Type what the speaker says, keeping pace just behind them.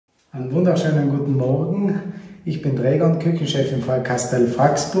Einen wunderschönen guten Morgen. Ich bin Egon, Küchenchef im Fall Castel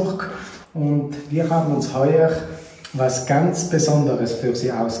Fragsburg und wir haben uns heuer was ganz Besonderes für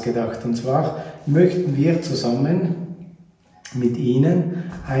Sie ausgedacht. Und zwar möchten wir zusammen mit Ihnen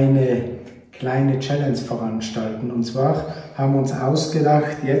eine kleine Challenge veranstalten. Und zwar haben wir uns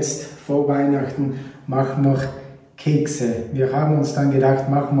ausgedacht, jetzt vor Weihnachten machen wir Kekse. Wir haben uns dann gedacht,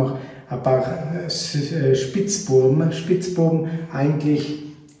 machen wir ein paar Spitzbuben. Spitzbuben, eigentlich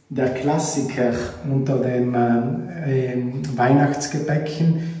der Klassiker unter dem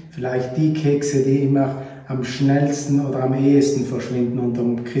Weihnachtsgebäcken. Vielleicht die Kekse, die immer am schnellsten oder am ehesten verschwinden unter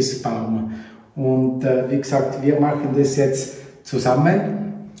dem Christbaum. Und wie gesagt, wir machen das jetzt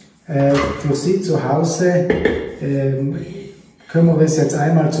zusammen. Für Sie zu Hause können wir das jetzt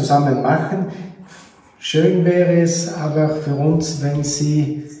einmal zusammen machen. Schön wäre es aber für uns, wenn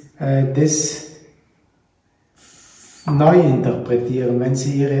Sie das neu interpretieren, wenn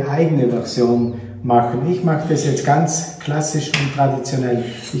Sie Ihre eigene Version machen. Ich mache das jetzt ganz klassisch und traditionell.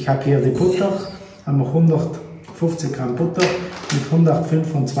 Ich habe hier die Butter, haben wir 150 Gramm Butter mit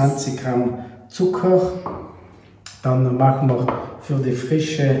 125 Gramm Zucker. Dann machen wir für die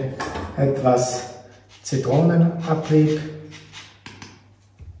Frische etwas Zitronenabrieb,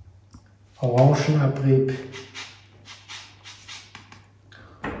 Orangenabrieb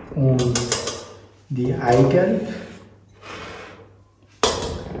und die Eigelb.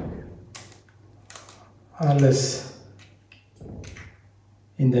 Alles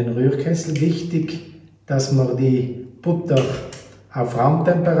in den Rührkessel. Wichtig, dass wir die Butter auf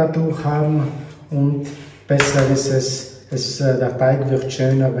Raumtemperatur haben und besser ist es, der Teig wird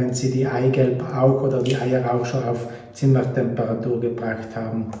schöner, wenn Sie die Eigelb auch oder die Eier auch schon auf Zimmertemperatur gebracht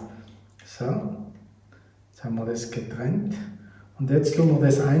haben. So, jetzt haben wir das getrennt und jetzt tun wir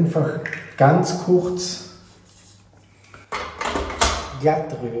das einfach ganz kurz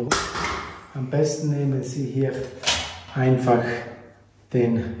glatt rühren. Am besten nehmen Sie hier einfach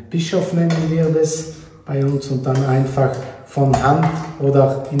den Bischof, nennen wir das bei uns, und dann einfach von Hand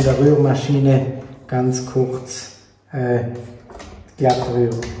oder in der Rührmaschine ganz kurz glatt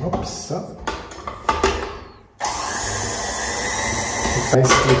rühren. Ups, so. Die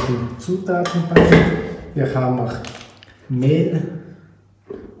restlichen Zutaten bei. Wir haben noch Mehl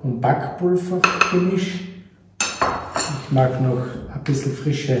und Backpulver gemischt. Ich mag noch ein bisschen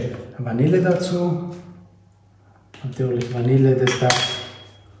frische Vanille dazu. Natürlich Vanille, das darf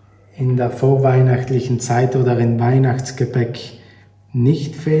in der vorweihnachtlichen Zeit oder in Weihnachtsgebäck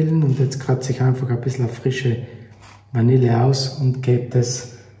nicht fehlen. Und jetzt kratze ich einfach ein bisschen frische Vanille aus und gebe das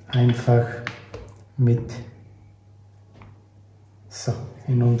einfach mit so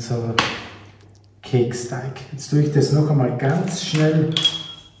in unser Keksteig. Jetzt tue ich das noch einmal ganz schnell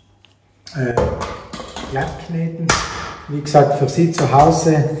glatt kneten. Wie gesagt, für Sie zu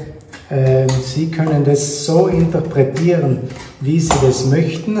Hause, Sie können das so interpretieren, wie Sie das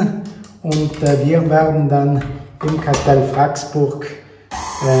möchten. Und wir werden dann im Castel Fragsburg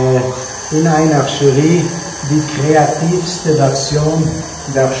in einer Jury die kreativste Version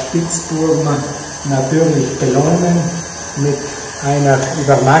der Spitzbuben natürlich belohnen mit einer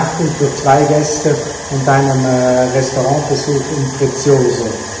Übernachtung für 2 Gäste und einem Restaurantbesuch im Prezioso.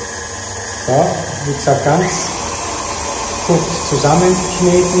 So, wie gesagt, ganz kurz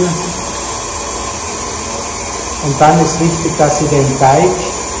zusammenkneten. Und dann ist wichtig, dass Sie den Teig,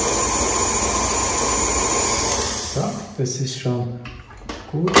 so, das ist schon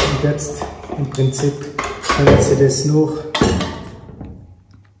gut, und jetzt im Prinzip können Sie das nur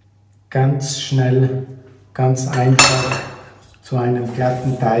ganz schnell, ganz einfach zu einem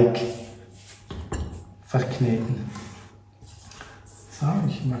glatten Teig verkneten. So,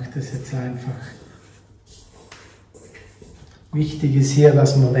 ich mache das jetzt einfach. Wichtig ist hier,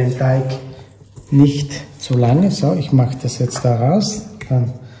 dass man den Teig nicht zu lange, so, ich mache das jetzt da raus,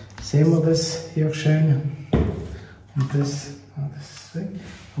 dann sehen wir das hier schön und das ist weg.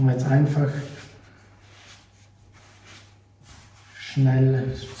 Und jetzt einfach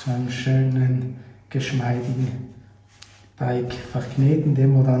schnell zu einem schönen, geschmeidigen Teig verkneten,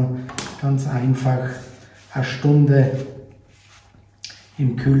 den wir dann ganz einfach eine Stunde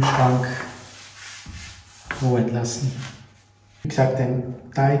im Kühlschrank ruhen lassen. Wie gesagt, den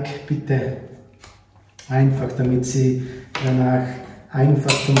Teig bitte einfach, damit Sie danach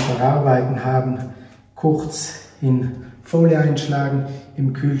einfach zum Verarbeiten haben, kurz in Folie einschlagen,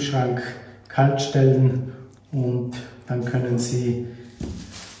 im Kühlschrank kalt stellen und dann können Sie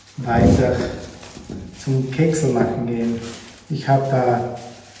weiter zum Kekselmachen gehen. Ich habe da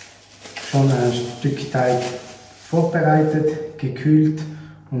schon ein Stück Teig vorbereitet, gekühlt,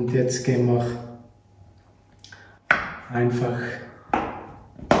 und jetzt gehen wir einfach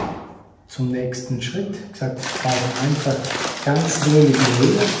zum nächsten Schritt. Wie gesagt, ich brauche einfach ganz wenig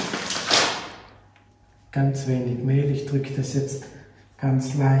Mehl. Ganz wenig Mehl. Ich drücke das jetzt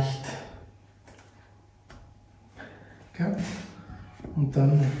ganz leicht. Okay. Und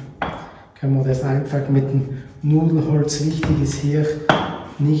dann können wir das einfach mit dem Nudelholz, wichtig ist hier,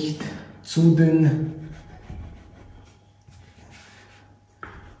 nicht zu dünn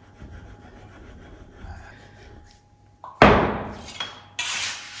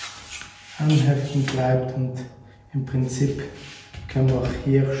anheften bleibt, und im Prinzip können wir auch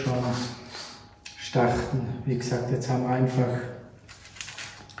hier schon starten. Wie gesagt, jetzt haben wir einfach,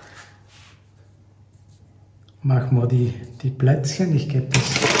 machen wir die Plätzchen. Ich gebe das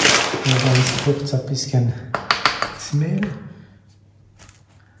nur ganz kurz ein bisschen Mehl.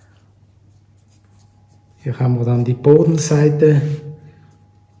 Hier haben wir dann die Bodenseite.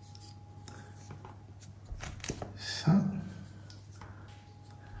 So.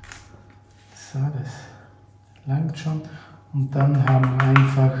 So, das langt schon. Und dann haben wir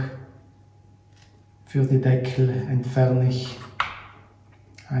einfach für die Deckel entferne ich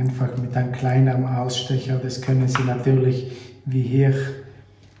einfach mit einem kleineren Ausstecher. Das können Sie natürlich wie hier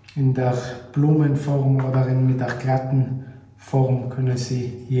in der Blumenform oder mit der glatten Form, können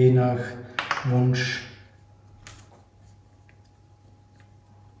Sie je nach Wunsch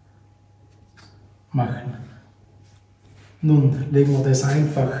machen. Nun legen wir das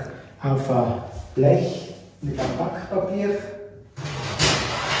einfach auf ein Blech mit einem Backpapier.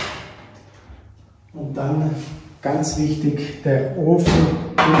 Und dann, ganz wichtig, der Ofen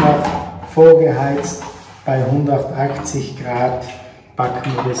immer vorgeheizt bei 180 Grad,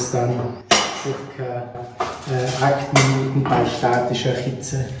 backen wir das dann ca. 8 Minuten bei statischer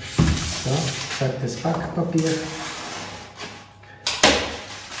Hitze. So, ich zeige das Backpapier.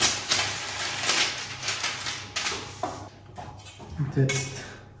 Und jetzt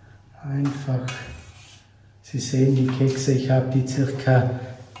einfach, Sie sehen die Kekse, ich habe die ca.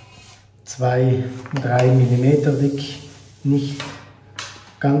 2-3 mm dick, nicht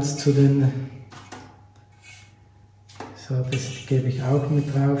ganz zu dünn. So, das gebe ich auch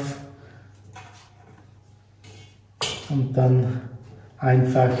mit drauf. Und dann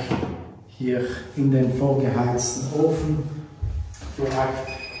einfach hier in den vorgeheizten Ofen für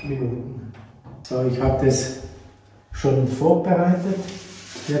 8 Minuten. So, ich habe das schon vorbereitet.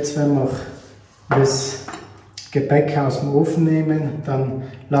 Jetzt, wenn wir das Gebäck aus dem Ofen nehmen, dann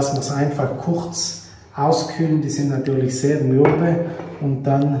lassen wir es einfach kurz auskühlen. Die sind natürlich sehr mürbe, und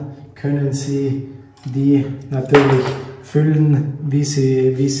dann können Sie die natürlich füllen, wie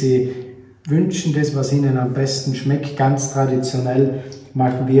Sie wünschen, das was Ihnen am besten schmeckt. Ganz traditionell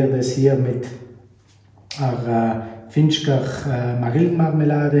machen wir das hier mit einer Finchker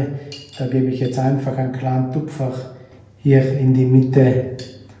Marillenmarmelade. Da gebe ich jetzt einfach einen kleinen Tupfer hier in die Mitte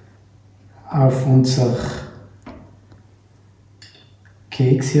auf unser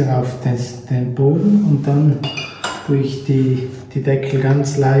Keks, hier auf den Boden, und dann tue ich die Deckel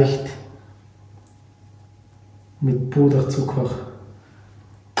ganz leicht mit Puderzucker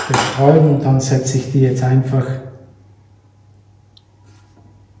bestreuen, und dann setze ich die jetzt einfach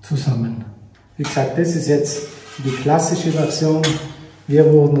zusammen. Wie gesagt, das ist jetzt die klassische Version. Wir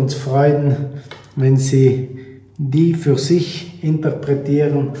würden uns freuen, wenn Sie die für sich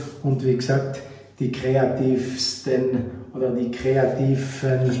interpretieren, und wie gesagt, die Kreativsten oder die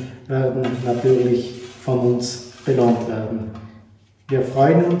Kreativen werden natürlich von uns belohnt werden. Wir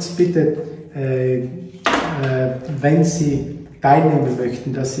freuen uns. Bitte, wenn Sie teilnehmen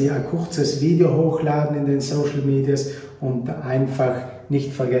möchten, dass Sie ein kurzes Video hochladen in den Social Medias, und einfach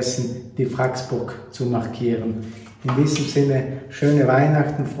nicht vergessen, die Fragsburg zu markieren. In diesem Sinne, schöne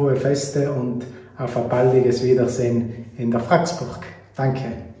Weihnachten, frohe Feste und auf ein baldiges Wiedersehen in der Fragsburg.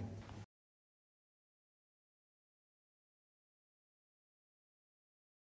 Danke.